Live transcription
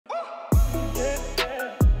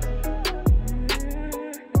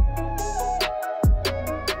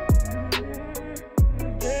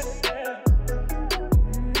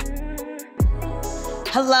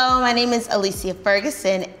Hello, my name is Alicia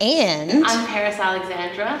Ferguson and I'm Paris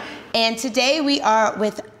Alexandra. And today we are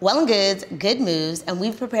with Well+Good's Good Moves, and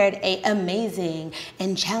we've prepared an amazing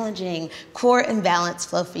and challenging core and balance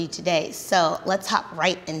flow for you today. So let's hop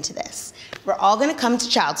right into this. We're all gonna come to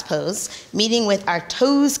child's pose, meeting with our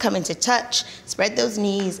toes coming to touch. Spread those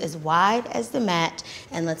knees as wide as the mat,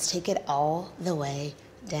 and let's take it all the way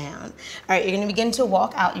down. All right, you're gonna begin to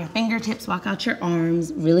walk out your fingertips, walk out your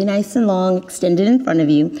arms, really nice and long, extended in front of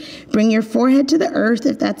you. Bring your forehead to the earth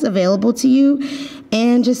if that's available to you,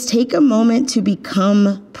 and just take a moment to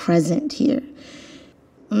become present here.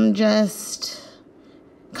 I'm just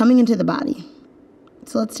coming into the body.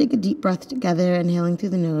 So let's take a deep breath together, inhaling through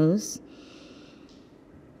the nose.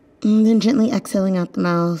 And then gently exhaling out the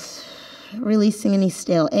mouth, releasing any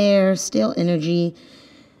stale air, stale energy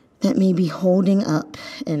that may be holding up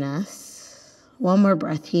in us. One more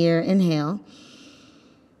breath here. Inhale.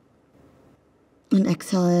 And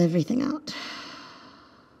exhale everything out.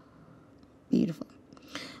 Beautiful.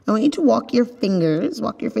 I want you to walk your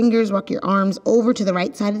arms over to the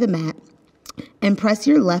right side of the mat and press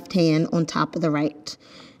your left hand on top of the right.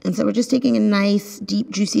 And so we're just taking a nice,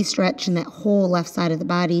 deep, juicy stretch in that whole left side of the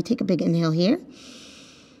body. Take a big inhale here.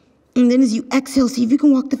 And then as you exhale, see if you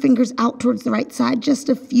can walk the fingers out towards the right side, just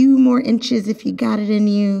a few more inches if you got it in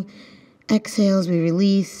you. Exhale as we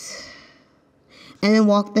release. And then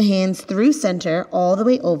walk the hands through center all the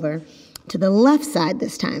way over to the left side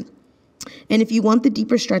this time. And if you want the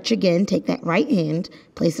deeper stretch again, take that right hand,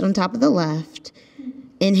 place it on top of the left.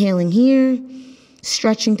 Inhaling here,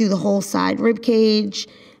 stretching through the whole side rib cage.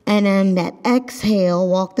 And then that exhale,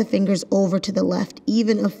 walk the fingers over to the left,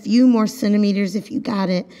 even a few more centimeters if you got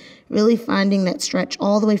it. Really finding that stretch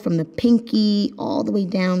all the way from the pinky, all the way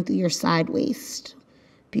down through your side waist.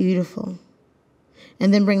 Beautiful.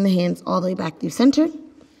 And then bring the hands all the way back through center.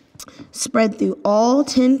 Spread through all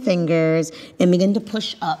 10 fingers and begin to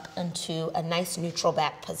push up into a nice neutral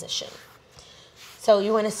back position. So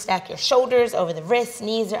you want to stack your shoulders over the wrists,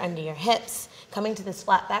 knees are under your hips, coming to this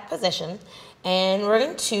flat back position. And we're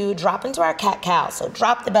going to drop into our cat-cow. So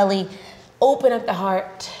drop the belly, open up the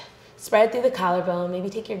heart, spread through the collarbone,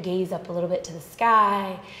 maybe take your gaze up a little bit to the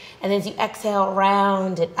sky. And as you exhale,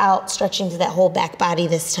 round it out, stretching to that whole back body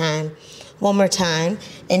this time. One more time.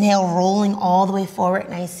 Inhale, rolling all the way forward,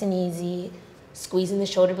 nice and easy. Squeezing the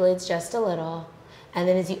shoulder blades just a little. And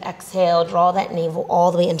then as you exhale, draw that navel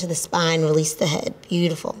all the way into the spine, release the head.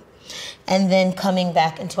 Beautiful. And then coming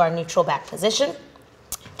back into our neutral back position.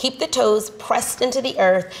 Keep the toes pressed into the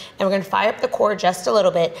earth, and we're gonna fire up the core just a little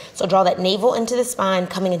bit. So draw that navel into the spine,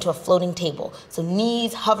 coming into a floating table. So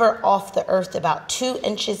knees hover off the earth about 2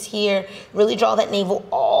 inches here. Really draw that navel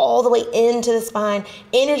all the way into the spine.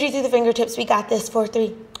 Energy through the fingertips. We got this. 4,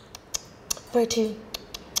 3, 4, 2.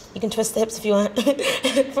 You can twist the hips if you want.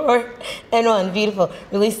 4 and 1. Beautiful.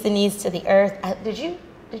 Release the knees to the earth. Did you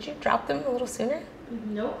drop them a little sooner?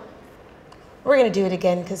 Nope. We're gonna do it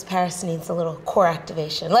again because Paris needs a little core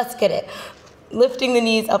activation. Let's get it. Lifting the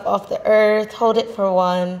knees up off the earth. Hold it for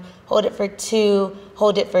 1, hold it for 2,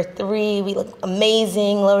 hold it for 3. We look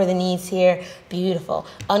amazing. Lower the knees here. Beautiful.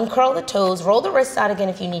 Uncurl the toes. Roll the wrists out again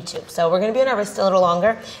if you need to. So we're gonna be on our wrists a little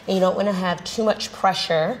longer, and you don't wanna have too much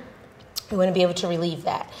pressure. You wanna be able to relieve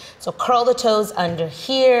that. So curl the toes under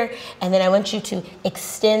here, and then I want you to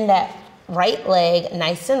extend that right leg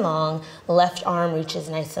nice and long, left arm reaches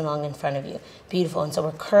nice and long in front of you. Beautiful. And so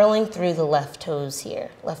we're curling through the left toes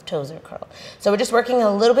here. Left toes are curled. So we're just working a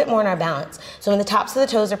little bit more on our balance. So when the tops of the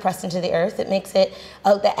toes are pressed into the earth, it makes it,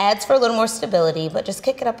 that adds for a little more stability, but just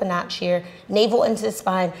kick it up a notch here. Navel into the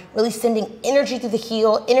spine, really sending energy through the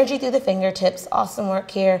heel, energy through the fingertips. Awesome work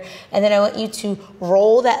here. And then I want you to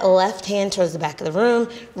roll that left hand towards the back of the room,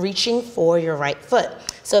 reaching for your right foot.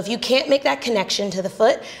 So if you can't make that connection to the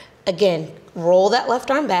foot, again, roll that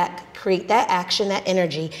left arm back, create that action, that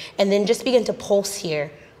energy, and then just begin to pulse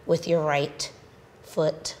here with your right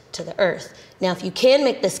foot to the earth. Now, if you can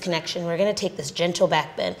make this connection, we're gonna take this gentle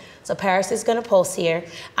back bend. So Paris is gonna pulse here.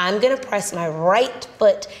 I'm gonna press my right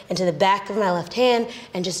foot into the back of my left hand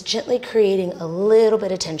and just gently creating a little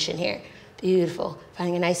bit of tension here. Beautiful.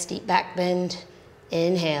 Finding a nice deep back bend.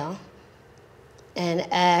 Inhale and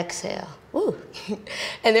exhale. Woo.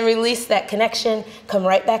 And then release that connection, come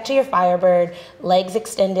right back to your Firebird, legs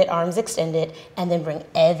extended, arms extended, and then bring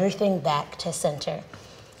everything back to center.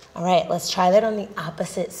 All right, let's try that on the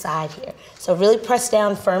opposite side here. So really press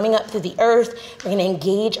down, firming up through the earth. We're gonna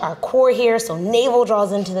engage our core here, so navel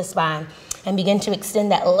draws into the spine, and begin to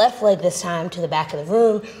extend that left leg this time to the back of the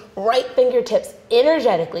room. Right fingertips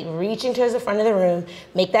energetically reaching towards the front of the room.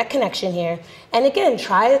 Make that connection here. And again,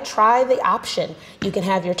 try the option. You can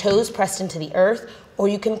have your toes pressed into the earth, or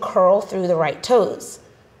you can curl through the right toes.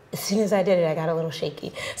 As soon as I did it, I got a little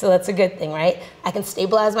shaky. So that's a good thing, right? I can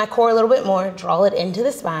stabilize my core a little bit more, draw it into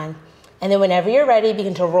the spine. And then whenever you're ready,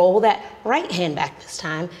 begin to roll that right hand back this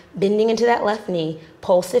time, bending into that left knee,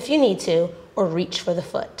 pulse if you need to, or reach for the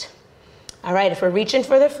foot. All right, if we're reaching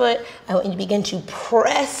for the foot, I want you to begin to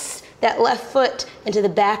press that left foot into the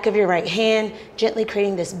back of your right hand, gently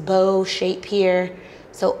creating this bow shape here.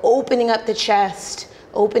 So opening up the chest,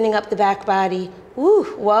 opening up the back body. Woo,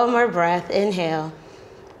 one more breath, inhale.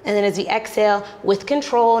 And then as we exhale, with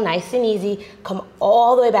control, nice and easy, come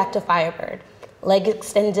all the way back to Firebird. Leg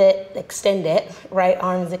extend it, right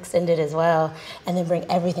arms extended as well, and then bring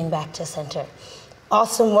everything back to center.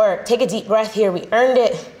 Awesome work. Take a deep breath here. We earned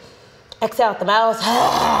it. Exhale out the mouth.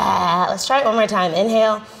 Let's try it one more time.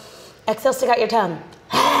 Inhale. Exhale, stick out your tongue.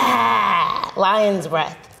 Lion's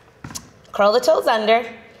breath. Curl the toes under,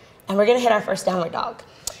 and we're gonna hit our first downward dog.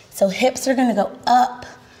 So hips are gonna go up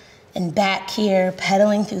and back here,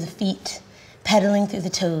 pedaling through the feet, pedaling through the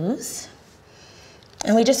toes.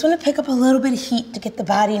 And we just want to pick up a little bit of heat to get the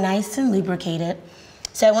body nice and lubricated.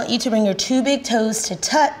 So I want you to bring your two big toes to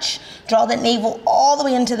touch, draw the navel all the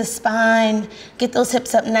way into the spine, get those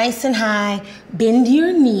hips up nice and high, bend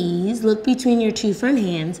your knees, look between your two front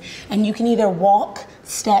hands, and you can either walk,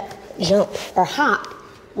 step, jump, or hop.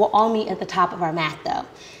 We'll all meet at the top of our mat though.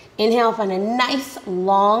 Inhale, find a nice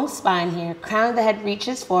long spine here. Crown of the head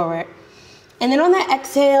reaches forward. And then on that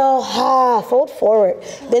exhale, fold forward.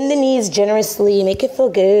 Bend the knees generously, make it feel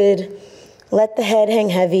good. Let the head hang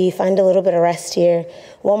heavy, find a little bit of rest here.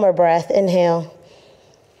 One more breath, inhale.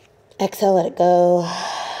 Exhale, let it go.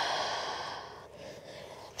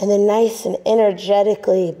 And then nice and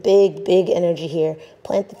energetically, big energy here.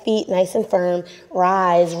 Plant the feet nice and firm.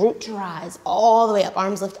 Rise, root to rise, all the way up.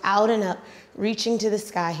 Arms lift out and up, reaching to the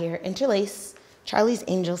sky here. Interlace Charlie's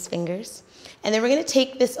Angel's fingers. And then we're gonna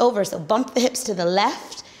take this over. So bump the hips to the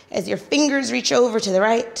left as your fingers reach over to the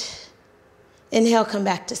right. Inhale, come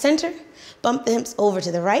back to center. Bump the hips over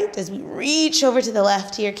to the right as we reach over to the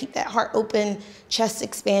left here. Keep that heart open, chest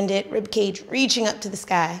expanded, rib cage reaching up to the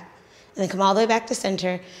sky. And then come all the way back to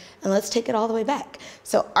center. And let's take it all the way back.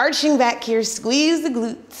 So arching back here, squeeze the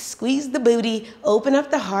glutes, squeeze the booty, open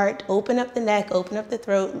up the heart, open up the neck, open up the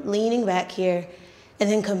throat, leaning back here. And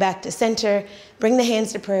then come back to center. Bring the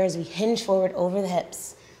hands to prayer as we hinge forward over the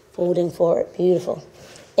hips, folding forward. Beautiful.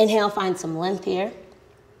 Inhale, find some length here.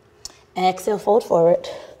 Exhale, fold forward.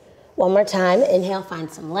 One more time. Inhale,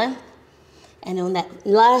 find some length. And on that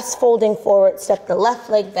last folding forward, step the left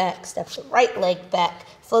leg back, step the right leg back,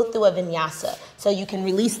 float through a vinyasa. So you can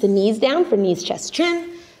release the knees down for knees, chest,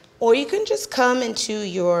 chin, or you can just come into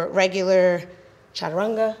your regular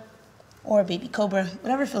chaturanga or baby cobra,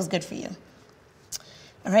 whatever feels good for you.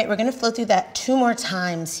 All right, we're gonna flow through that 2 more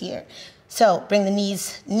times here. So bring the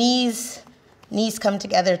knees come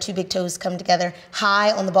together, 2 big toes come together,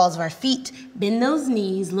 high on the balls of our feet. Bend those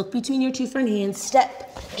knees, look between your 2 front hands,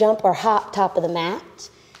 step, jump, or hop top of the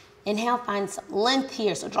mat. Inhale, find some length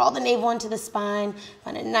here. So draw the navel into the spine,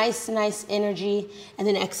 find a nice energy, and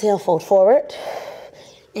then exhale, fold forward.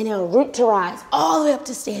 Inhale, root to rise, all the way up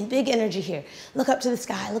to stand. Big energy here. Look up to the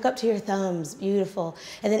sky, look up to your thumbs. Beautiful.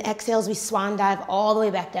 And then exhale as we swan dive all the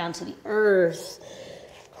way back down to the earth.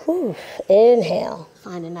 Whew. Inhale,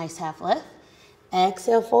 find a nice half lift.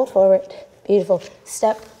 Exhale, fold forward. Beautiful.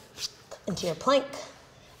 Step into your plank,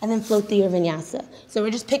 and then float through your vinyasa. So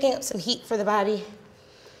we're just picking up some heat for the body,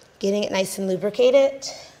 getting it nice and lubricated.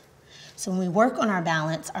 So when we work on our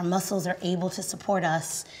balance, our muscles are able to support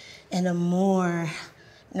us in a more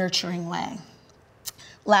nurturing way.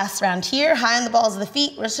 Last round here, high on the balls of the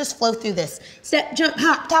feet. Let's just flow through this. Step, jump,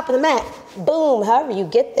 hop, top of the mat. Boom, however you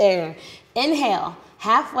get there. Inhale,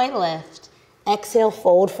 halfway lift. Exhale,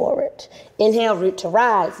 fold forward. Inhale, root to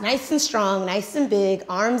rise. Nice and strong, nice and big.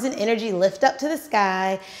 Arms and energy lift up to the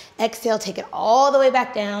sky. Exhale, take it all the way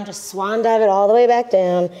back down. Just swan dive it all the way back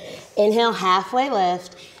down. Inhale, halfway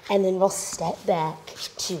lift. And then we'll step back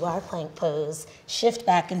to our plank pose. Shift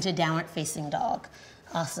back into downward facing dog.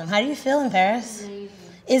 Awesome. How do you feel in Paris? Amazing.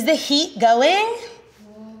 Is the heat going?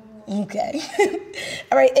 Okay.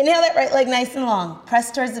 All right, inhale that right leg nice and long.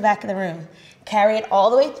 Press towards the back of the room. Carry it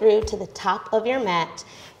all the way through to the top of your mat.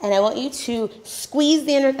 And I want you to squeeze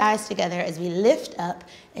the inner thighs together as we lift up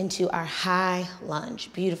into our high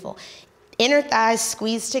lunge. Beautiful. Inner thighs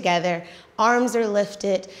squeezed together, arms are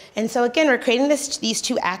lifted. And so again, we're creating these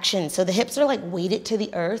 2 actions. So the hips are like weighted to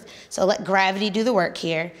the earth. So let gravity do the work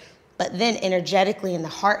here. But then energetically in the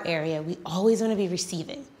heart area, we always want to be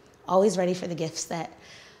receiving, always ready for the gifts that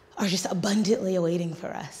are just abundantly awaiting for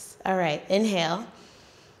us. All right, inhale.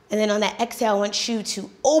 And then on that exhale, I want you to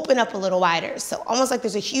open up a little wider. So almost like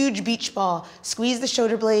there's a huge beach ball. Squeeze the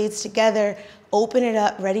shoulder blades together, open it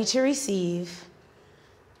up, ready to receive.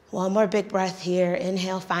 One more big breath here.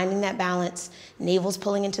 Inhale, finding that balance. Navel's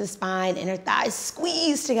pulling into the spine, inner thighs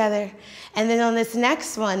squeeze together. And then on this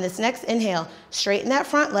next one, this next inhale, straighten that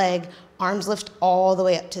front leg, arms lift all the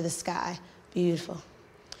way up to the sky. Beautiful.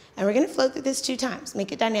 And we're gonna float through this 2 times.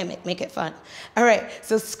 Make it dynamic, make it fun. All right,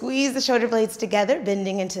 so squeeze the shoulder blades together,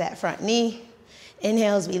 bending into that front knee.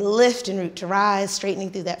 Inhale as we lift and root to rise,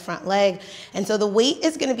 straightening through that front leg. And so the weight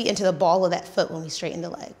is gonna be into the ball of that foot when we straighten the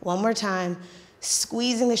leg. One more time,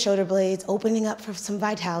 squeezing the shoulder blades, opening up for some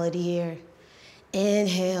vitality here.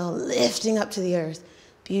 Inhale, lifting up to the earth.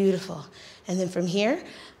 Beautiful. And then from here,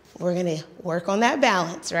 we're gonna work on that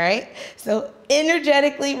balance, right? So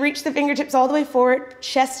energetically reach the fingertips all the way forward.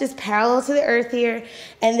 Chest is parallel to the earth here.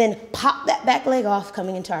 And then pop that back leg off,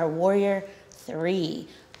 coming into our warrior 3.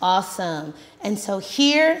 Awesome. And so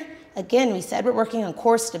here, again, we said we're working on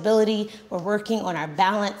core stability. We're working on our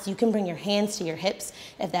balance. You can bring your hands to your hips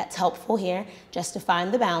if that's helpful here, just to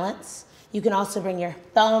find the balance. You can also bring your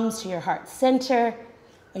thumbs to your heart center,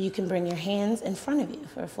 or you can bring your hands in front of you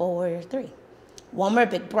for a full warrior 3. One more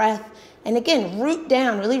big breath. And again, root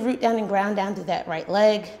down, really root down and ground down through that right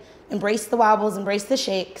leg. Embrace the wobbles, embrace the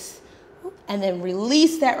shakes. And then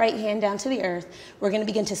release that right hand down to the earth. We're gonna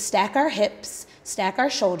begin to stack our hips, stack our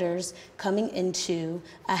shoulders, coming into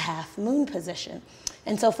a half moon position.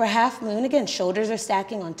 And so for half moon, again, shoulders are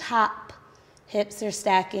stacking on top, hips are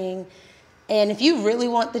stacking. And if you really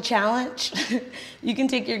want the challenge, you can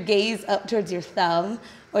take your gaze up towards your thumb,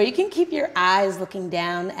 or you can keep your eyes looking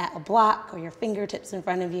down at a block or your fingertips in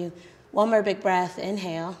front of you. One more big breath,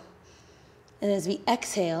 inhale. And as we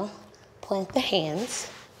exhale, plant the hands,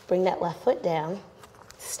 bring that left foot down,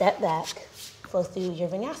 step back, flow through your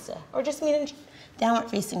vinyasa, or just meet in downward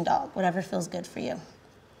facing dog, whatever feels good for you.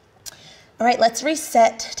 All right, let's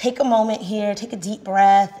reset. Take a moment here, take a deep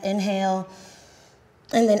breath, inhale,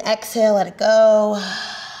 and then exhale, let it go.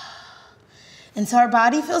 And so our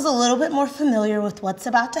body feels a little bit more familiar with what's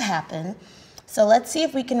about to happen. So let's see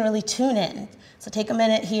if we can really tune in. So take a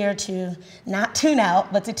minute here to not tune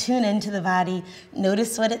out, but to tune into the body.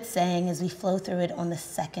 Notice what it's saying as we flow through it on the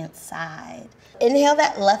second side. Inhale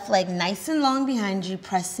that left leg nice and long behind you,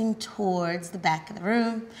 pressing towards the back of the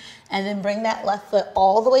room. And then bring that left foot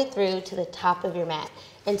all the way through to the top of your mat.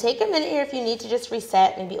 And take a minute here if you need to just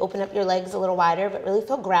reset, maybe open up your legs a little wider, but really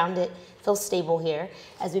feel grounded, feel stable here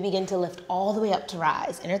as we begin to lift all the way up to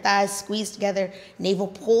rise. Inner thighs squeeze together, navel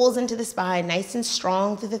pulls into the spine, nice and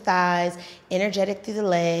strong through the thighs, energetic through the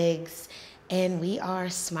legs, and we are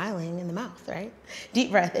smiling in the mouth, right?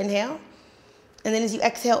 Deep breath, inhale. And then as you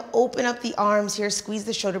exhale, open up the arms here, squeeze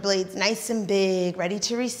the shoulder blades nice and big, ready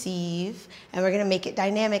to receive. And we're gonna make it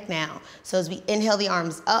dynamic now. So as we inhale the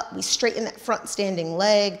arms up, we straighten that front standing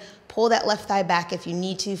leg, pull that left thigh back if you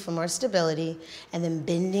need to for more stability, and then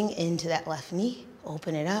bending into that left knee,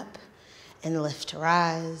 open it up, and lift to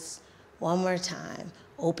rise. One more time.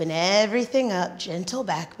 Open everything up, gentle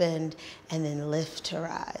back bend, and then lift to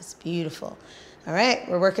rise. Beautiful. All right,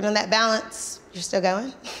 we're working on that balance. You're still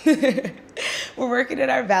going? We're working on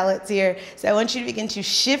our balance here. So I want you to begin to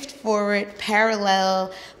shift forward,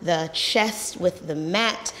 parallel the chest with the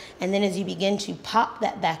mat. And then as you begin to pop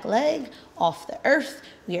that back leg off the earth,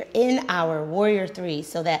 we are in our warrior 3.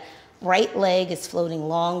 So that right leg is floating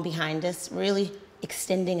long behind us, really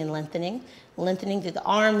extending and lengthening through the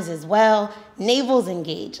arms as well. Navel's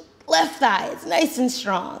engaged. Left thigh is nice and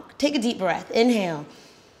strong. Take a deep breath. Inhale.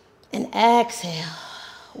 And exhale,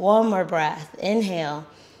 one more breath, inhale.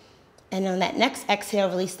 And on that next exhale,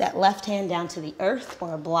 release that left hand down to the earth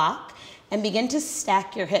or a block and begin to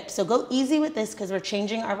stack your hips. So go easy with this because we're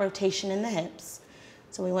changing our rotation in the hips.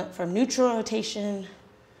 So we went from neutral rotation.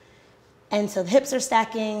 And so the hips are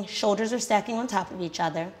stacking, shoulders are stacking on top of each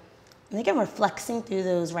other. And again, we're flexing through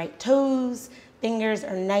those right toes. Fingers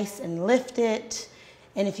are nice and lifted.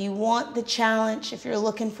 And if you want the challenge, if you're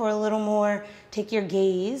looking for a little more, take your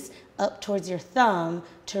gaze up towards your thumb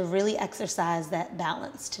to really exercise that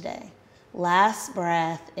balance today. Last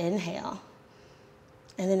breath, inhale.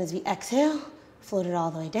 And then as we exhale, float it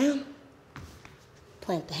all the way down.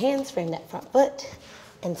 Plant the hands, frame that front foot,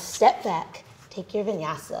 and step back. Take your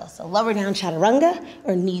vinyasa. So lower down chaturanga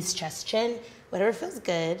or knees, chest, chin, whatever feels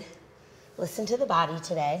good. Listen to the body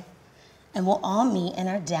today. And we'll all meet in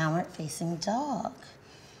our downward facing dog.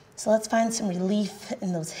 So let's find some relief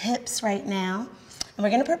in those hips right now. And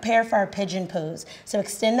we're gonna prepare for our pigeon pose. So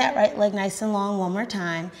extend that right leg nice and long one more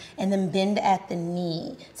time, and then bend at the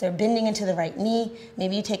knee. So we're bending into the right knee.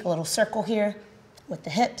 Maybe you take a little circle here with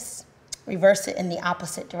the hips. reverse it in the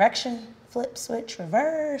opposite direction. Flip, switch,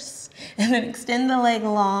 reverse. And then extend the leg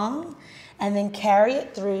long and then carry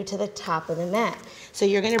it through to the top of the mat. So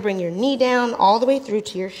you're gonna bring your knee down all the way through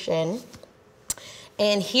to your shin.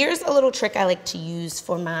 And here's a little trick I like to use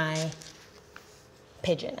for my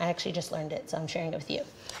pigeon. I actually just learned it, so I'm sharing it with you.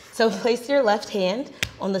 So place your left hand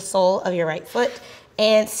on the sole of your right foot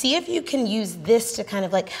and see if you can use this to kind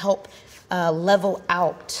of like help level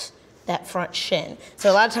out that front shin. So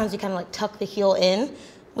a lot of times you kind of like tuck the heel in,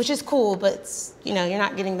 which is cool, but it's, you know, you're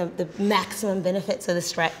not getting the maximum benefits of the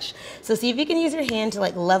stretch. So see if you can use your hand to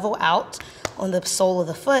like level out on the sole of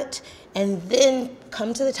the foot and then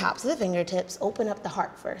come to the tops of the fingertips, open up the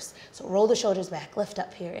heart first. So roll the shoulders back, lift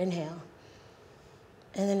up here, inhale.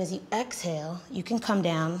 And then as you exhale, you can come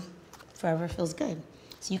down forever feels good.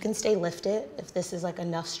 So you can stay lifted if this is like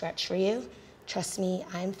enough stretch for you. Trust me,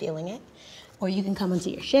 I'm feeling it. Or you can come onto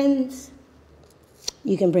your shins.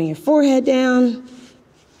 You can bring your forehead down.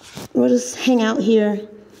 We'll just hang out here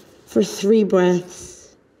for 3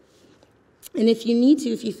 breaths. And if you need to,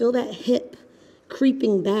 if you feel that hip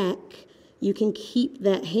creeping back, you can keep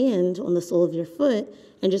that hand on the sole of your foot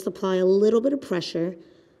and just apply a little bit of pressure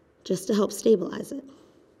just to help stabilize it.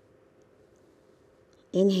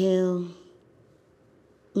 Inhale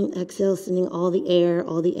and exhale, sending all the air,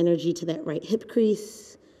 all the energy to that right hip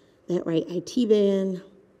crease, that right IT band,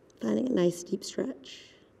 finding a nice deep stretch.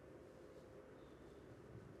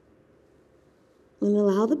 And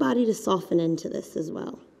allow the body to soften into this as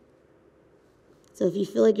well. So if you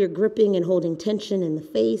feel like you're gripping and holding tension in the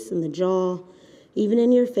face and the jaw, even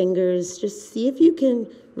in your fingers, just see if you can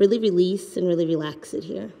really release and really relax it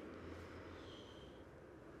here.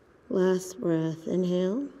 Last breath,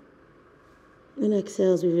 inhale. And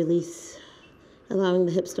exhale as we release, allowing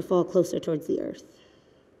the hips to fall closer towards the earth.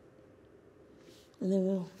 And then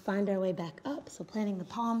we'll find our way back up. So planting the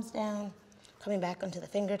palms down, coming back onto the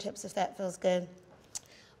fingertips if that feels good.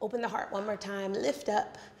 Open the heart one more time, lift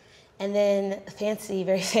up, and then fancy,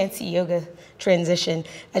 very fancy yoga transition.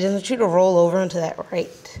 I just want you to roll over onto that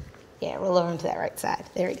right. Yeah, roll over onto that right side.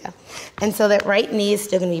 There we go. And so that right knee is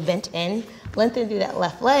still gonna be bent in. Lengthen through that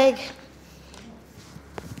left leg.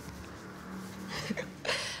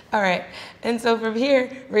 All right, and so from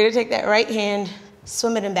here, we're gonna take that right hand,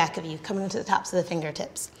 swim it in back of you, coming into the tops of the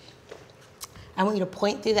fingertips. I want you to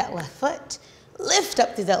point through that left foot, lift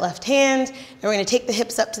up through that left hand, and we're gonna take the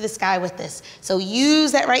hips up to the sky with this. So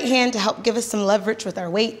use that right hand to help give us some leverage with our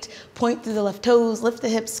weight. Point through the left toes, lift the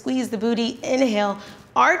hips, squeeze the booty, inhale,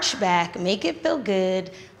 arch back, make it feel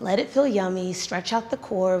good, let it feel yummy, stretch out the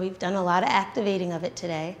core. We've done a lot of activating of it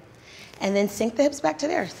today. And then sink the hips back to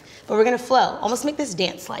the earth. But we're gonna flow, almost make this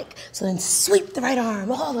dance-like. So then sweep the right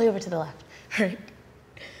arm all the way over to the left. Right.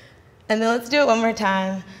 And then let's do it one more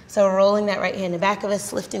time. So rolling that right hand in back of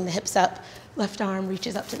us, lifting the hips up, left arm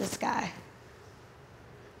reaches up to the sky.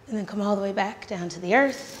 And then come all the way back down to the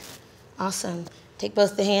earth. Awesome. Take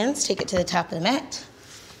both the hands, take it to the top of the mat.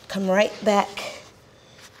 Come right back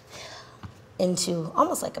into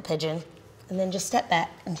almost like a pigeon. And then just step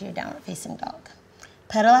back into your downward facing dog.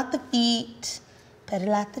 Pedal out the feet,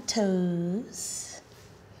 pedal out the toes.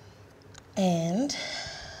 And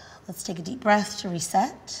let's take a deep breath to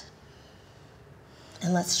reset.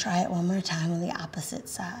 And let's try it one more time on the opposite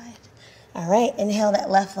side. All right, inhale that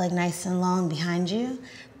left leg nice and long behind you.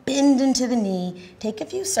 Bend into the knee, take a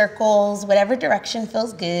few circles, whatever direction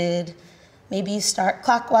feels good. Maybe you start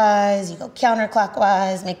clockwise, you go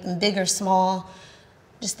counterclockwise, make them big or small.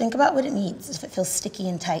 Just think about what it needs, if it feels sticky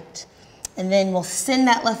and tight. And then we'll send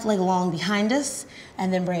that left leg long behind us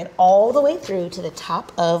and then bring it all the way through to the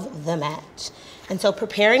top of the mat. And so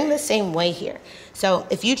preparing the same way here. So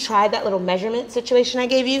if you tried that little measurement situation I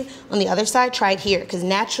gave you on the other side, try it here, because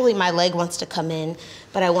naturally my leg wants to come in,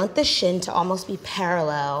 but I want the shin to almost be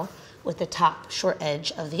parallel with the top short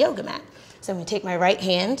edge of the yoga mat. So I'm gonna take my right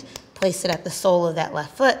hand, place it at the sole of that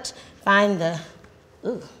left foot, find the,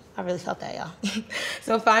 ooh, I really felt that, y'all.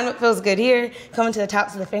 So find what feels good here. Come into the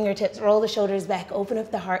tops of the fingertips, roll the shoulders back, open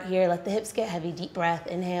up the heart here, let the hips get heavy, deep breath,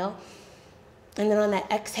 inhale. And then on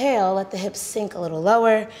that exhale, let the hips sink a little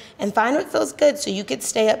lower and find what feels good. So you could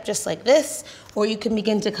stay up just like this, or you can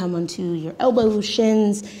begin to come onto your elbows,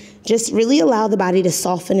 shins. Just really allow the body to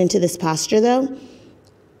soften into this posture though.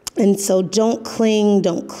 And so don't cling,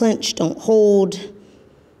 don't clench, don't hold.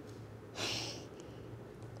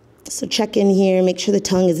 So check in here, make sure the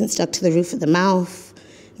tongue isn't stuck to the roof of the mouth.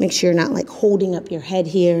 Make sure you're not like holding up your head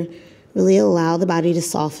here. Really allow the body to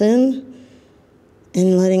soften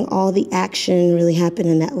and letting all the action really happen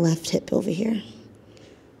in that left hip over here.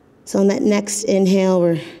 So on that next inhale,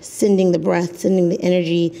 we're sending the breath, sending the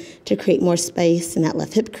energy to create more space in that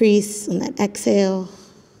left hip crease. On that exhale.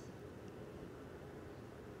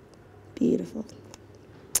 Beautiful.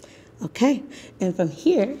 Okay, and from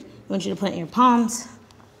here, I want you to plant your palms,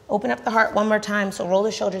 open up the heart one more time, so roll the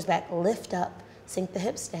shoulders back, lift up, sink the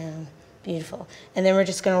hips down. Beautiful. And then we're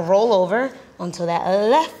just gonna roll over onto that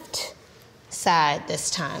left side this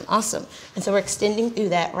time. Awesome. And so we're extending through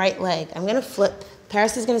that right leg. I'm gonna flip.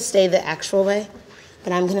 Paris is gonna stay the actual way,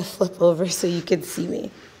 but I'm gonna flip over so you can see me.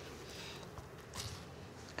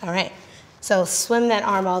 All right, so swim that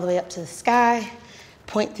arm all the way up to the sky,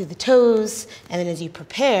 point through the toes, and then as you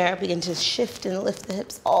prepare, begin to shift and lift the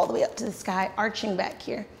hips all the way up to the sky, arching back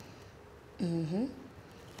here. And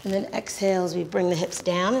then exhale as we bring the hips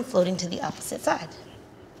down and floating to the opposite side.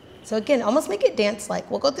 So again, almost make it dance-like.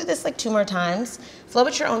 We'll go through this like 2 more times. Flow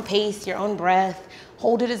at your own pace, your own breath.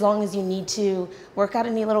 Hold it as long as you need to. Work out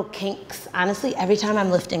any little kinks. Honestly, every time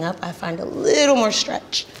I'm lifting up, I find a little more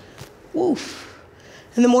stretch. Woof.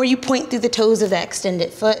 And the more you point through the toes of that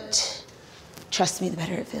extended foot, trust me, the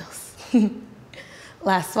better it feels.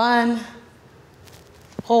 Last one.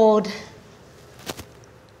 Hold.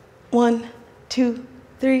 1, 2,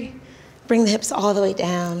 3. Bring the hips all the way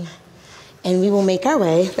down. And we will make our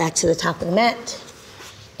way back to the top of the mat.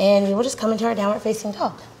 And we will just come into our downward facing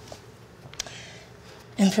dog.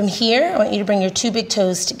 And from here, I want you to bring your 2 big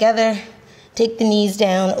toes together. Take the knees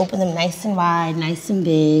down, open them nice and wide, nice and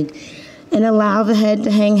big. And allow the head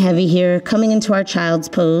to hang heavy here, coming into our child's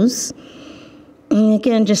pose. And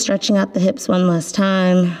again, just stretching out the hips one last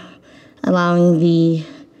time, allowing the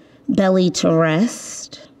belly to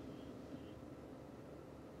rest.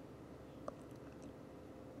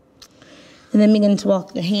 And then begin to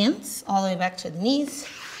walk the hands all the way back to the knees.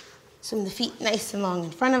 Swing the feet nice and long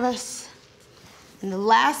in front of us. And the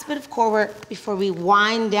last bit of core work before we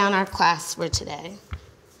wind down our class for today.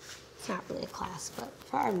 It's not really a class, but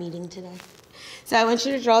for our meeting today. So I want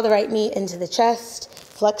you to draw the right knee into the chest,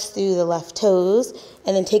 flex through the left toes,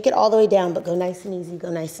 and then take it all the way down, but go nice and easy,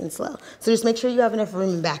 go nice and slow. So just make sure you have enough room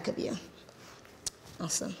in back of you.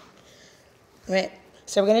 Awesome. All right.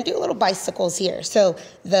 So we're gonna do little bicycles here. So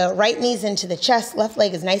the right knee's into the chest, left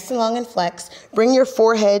leg is nice and long and flexed. Bring your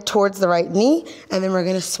forehead towards the right knee, and then we're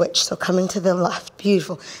gonna switch. So coming to the left,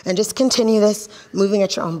 beautiful. And just continue this, moving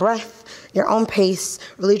at your own breath, your own pace.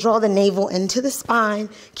 Really draw the navel into the spine.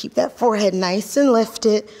 Keep that forehead nice and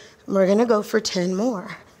lifted. And we're gonna go for 10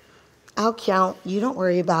 more. I'll count, you don't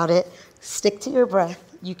worry about it. Stick to your breath,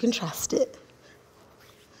 you can trust it.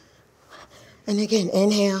 And again,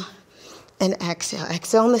 inhale. And exhale.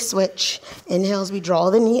 Exhale on the switch. Inhale as we draw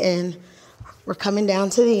the knee in. We're coming down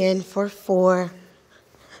to the end for 4,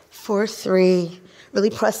 for 3. Really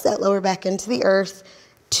press that lower back into the earth.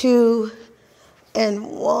 2 and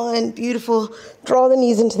 1. Beautiful. Draw the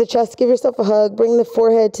knees into the chest. Give yourself a hug. Bring the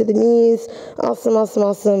forehead to the knees. Awesome, awesome,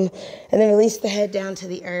 awesome. And then release the head down to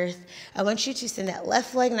the earth. I want you to send that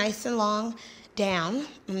left leg nice and long down.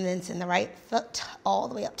 And then send the right foot all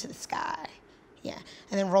the way up to the sky. Yeah,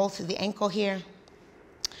 and then roll through the ankle here.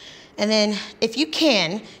 And then if you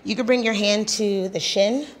can bring your hand to the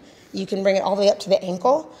shin. You can bring it all the way up to the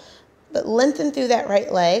ankle, but lengthen through that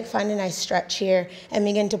right leg. Find a nice stretch here and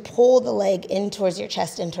begin to pull the leg in towards your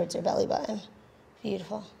chest, in towards your belly button.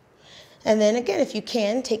 Beautiful. And then again, if you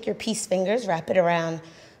can, take your peace fingers, wrap it around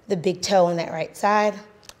the big toe on that right side.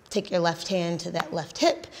 Take your left hand to that left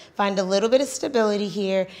hip. Find a little bit of stability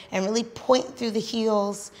here and really point through the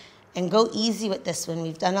heels. And go easy with this one.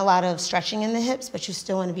 We've done a lot of stretching in the hips, but you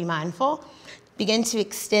still want to be mindful. Begin to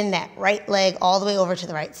extend that right leg all the way over to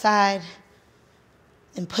the right side.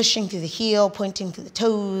 And pushing through the heel, pointing through the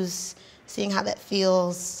toes, seeing how that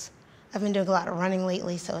feels. I've been doing a lot of running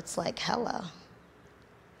lately, so it's like, hello.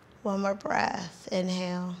 One more breath,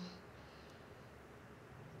 inhale.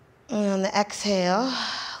 And on the exhale,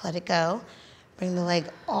 let it go. Bring the leg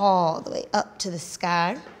all the way up to the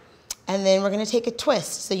sky. And then we're gonna take a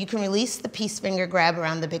twist. So you can release the peace finger grab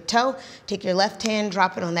around the big toe, take your left hand,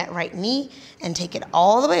 drop it on that right knee, and take it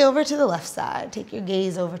all the way over to the left side. Take your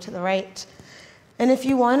gaze over to the right. And if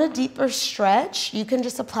you want a deeper stretch, you can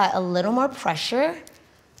just apply a little more pressure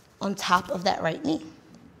on top of that right knee.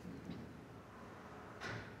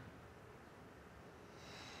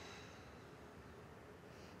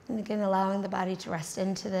 And again, allowing the body to rest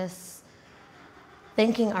into this,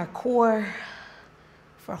 thanking our core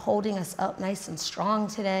for holding us up nice and strong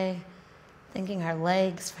today. Thanking our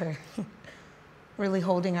legs for really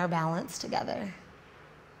holding our balance together.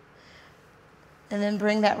 And then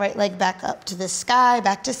bring that right leg back up to the sky,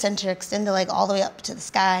 back to center, extend the leg all the way up to the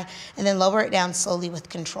sky, and then lower it down slowly with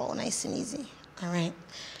control, nice and easy. All right.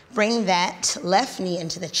 bring that left knee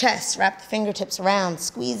into the chest. Wrap the fingertips around,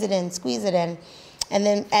 squeeze it in, squeeze it in. And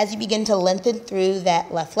then as you begin to lengthen through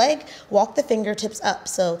that left leg, walk the fingertips up.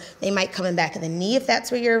 So they might come in back of the knee if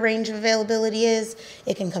that's where your range of availability is.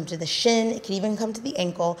 It can come to the shin. It can even come to the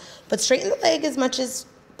ankle. But straighten the leg as much as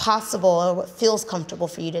possible, or what feels comfortable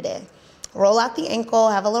for you today. Roll out the ankle,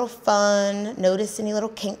 have a little fun, notice any little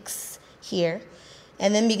kinks here,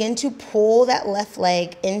 and then begin to pull that left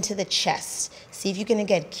leg into the chest. See if you can,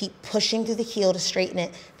 again, keep pushing through the heel to straighten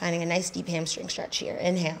it, finding a nice deep hamstring stretch here.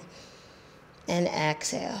 Inhale and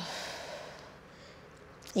exhale.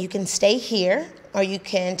 You can stay here, or you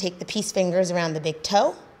can take the peace fingers around the big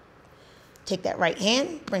toe. Take that right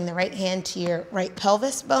hand, bring the right hand to your right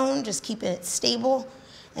pelvis bone, just keeping it stable.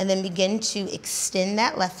 And then begin to extend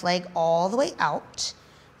that left leg all the way out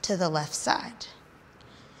to the left side.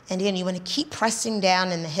 And again, you want to keep pressing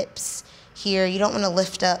down in the hips here. You don't want to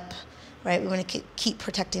lift up, right? We want to keep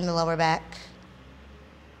protecting the lower back.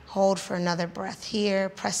 Hold for another breath here.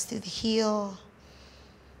 Press through the heel.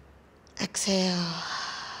 Exhale.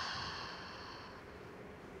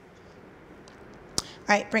 All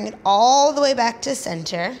right, bring it all the way back to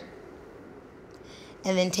center.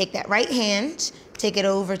 And then take that right hand, take it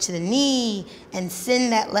over to the knee, and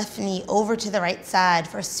send that left knee over to the right side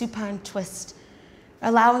for a supine twist,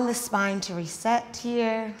 allowing the spine to reset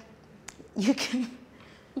here. You can,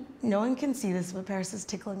 no one can see this, but Paris is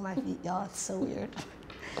tickling my feet, y'all. It's so weird.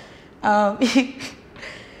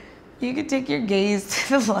 You can take your gaze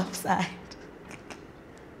to the left side.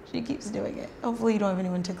 She keeps doing it. Hopefully you don't have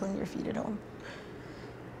anyone tickling your feet at home.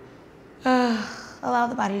 Allow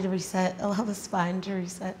the body to reset, allow the spine to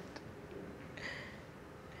reset.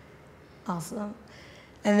 Awesome.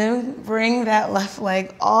 And then bring that left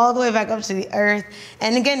leg all the way back up to the earth.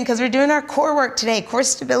 And again, because we're doing our core work today, core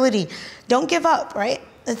stability, don't give up, right?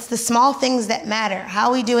 It's the small things that matter.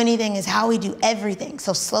 How we do anything is how we do everything.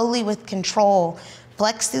 So slowly with control,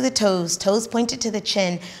 flex through the toes, toes pointed to the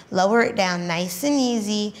chin, lower it down nice and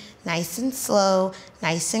easy, nice and slow,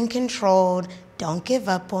 nice and controlled. Don't give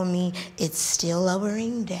up on me. It's still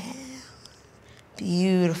lowering down.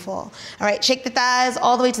 Beautiful. All right, shake the thighs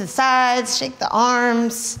all the way to the sides, shake the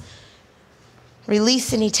arms.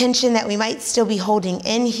 Release any tension that we might still be holding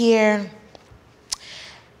in here.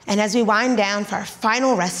 And as we wind down for our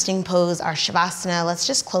final resting pose, our Shavasana, let's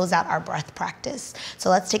just close out our breath practice. So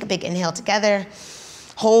let's take a big inhale together.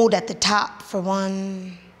 Hold at the top for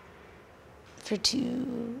 1, for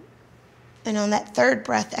 2. And on that third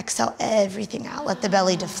breath, exhale everything out. Let the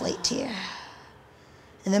belly deflate here.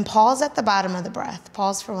 And then pause at the bottom of the breath.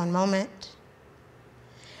 Pause for 1 moment.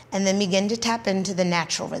 And then begin to tap into the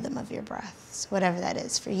natural rhythm of your breath. So whatever that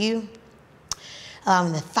is for you.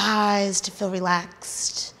 Allowing the thighs to feel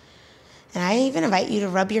relaxed. And I even invite you to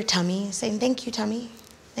rub your tummy, saying, thank you, tummy.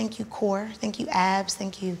 Thank you, core. Thank you, abs.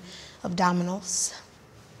 Thank you, abdominals,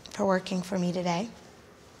 for working for me today.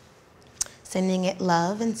 Sending it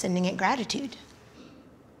love and sending it gratitude.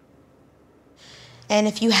 And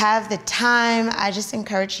if you have the time, I just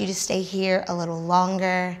encourage you to stay here a little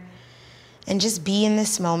longer and just be in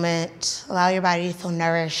this moment. Allow your body to feel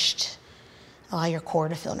nourished. Allow your core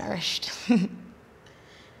to feel nourished.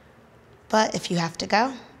 But if you have to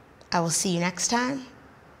go, I will see you next time.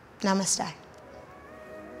 Namaste.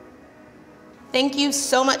 Thank you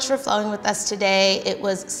so much for flowing with us today. It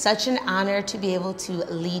was such an honor to be able to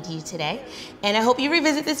lead you today. And I hope you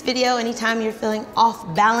revisit this video anytime you're feeling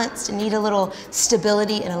off balanced and need a little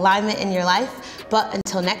stability and alignment in your life. But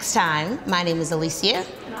until next time, my name is Alicia.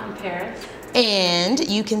 And I'm Paris. And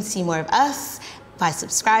you can see more of us by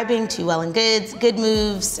subscribing to Well+Good's Good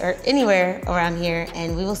Moves or anywhere around here.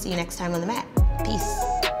 And we will see you next time on the mat. Peace.